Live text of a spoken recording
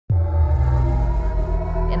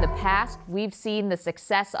past, we've seen the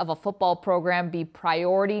success of a football program be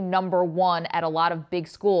priority number one at a lot of big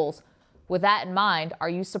schools. With that in mind, are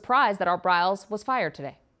you surprised that Art Briles was fired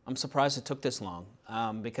today? I'm surprised it took this long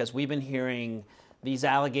because we've been hearing these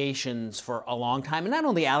allegations for a long time. And not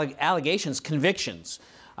only allegations, convictions.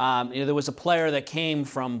 There was a player that came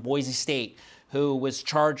from Boise State who was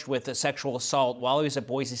charged with a sexual assault while he was at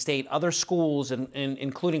Boise State. Other schools,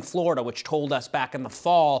 including Florida, which told us back in the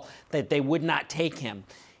fall that they would not take him.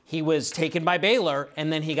 He was taken by Baylor,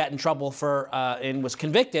 and then he got in trouble for and was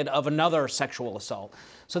convicted of another sexual assault.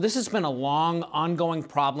 So this has been a long, ongoing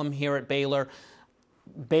problem here at Baylor.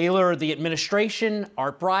 Baylor, the administration,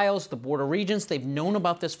 Art Briles, the Board of Regents, they've known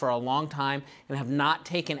about this for a long time and have not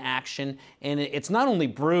taken action. And it's not only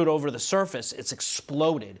brewed over the surface, it's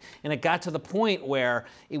exploded. And it got to the point where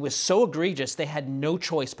it was so egregious, they had no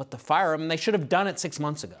choice but to fire him, and they should have done it 6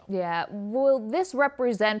 months ago. Yeah. Will this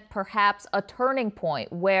represent perhaps a turning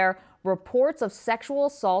point where reports of sexual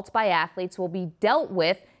assaults by athletes will be dealt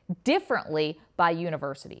with differently by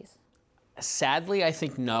universities? Sadly, I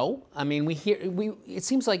think no. I mean, it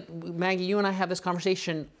seems like, Maggie, you and I have this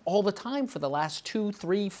conversation all the time for the last 2,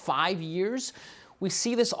 3, 5 years. We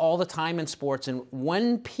see this all the time in sports, and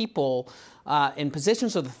when people in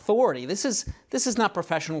positions of authority, this is not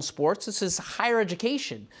professional sports, this is higher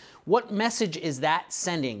education. What message is that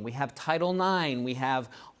sending? We have Title IX, we have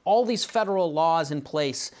all these federal laws in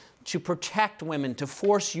place to protect women, to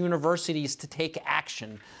force universities to take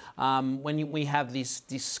action. When we have these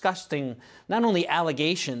disgusting, not only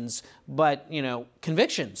allegations, but,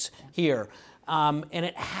 convictions here. And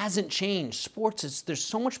it hasn't changed. Sports there's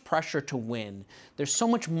so much pressure to win. There's so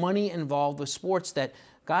much money involved with sports that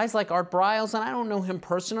guys like Art Briles, and I don't know him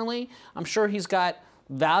personally, I'm sure he's got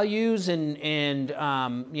values and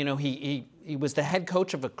he was the head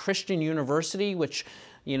coach of a Christian university, which,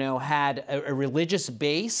 had a religious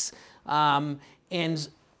base. And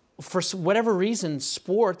for whatever reason,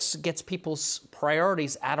 sports gets people's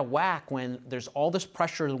priorities out of whack when there's all this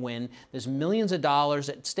pressure to win, there's millions of dollars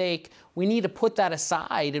at stake. We need to put that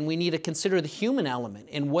aside, and we need to consider the human element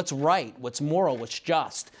and what's right, what's moral, what's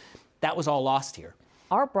just. That was all lost here.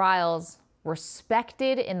 Art Briles,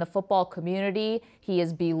 respected in the football community. He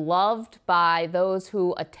is beloved by those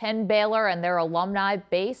who attend Baylor and their alumni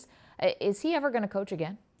base. Is he ever going to coach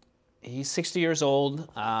again? He's 60 years old.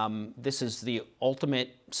 This is the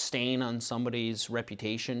ultimate stain on somebody's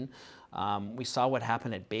reputation. We saw what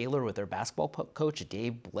happened at Baylor with their basketball coach,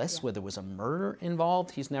 Dave Bliss, where there was a murder involved.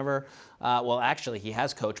 He's never, well, actually, he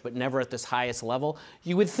has coached, but never at this highest level.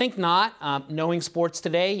 You would think not. Knowing sports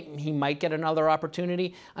today, he might get another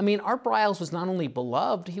opportunity. I mean, Art Briles was not only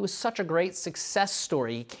beloved, he was such a great success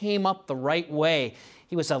story. He came up the right way.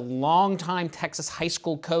 He was a longtime Texas high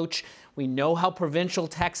school coach. We know how provincial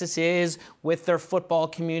Texas is with their football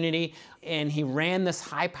community, and he ran this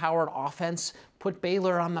high-powered offense, put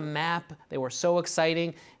Baylor on the map. They were so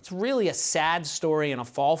exciting. It's really a sad story and a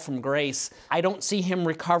fall from grace. I don't see him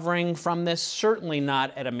recovering from this, certainly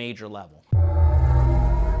not at a major level.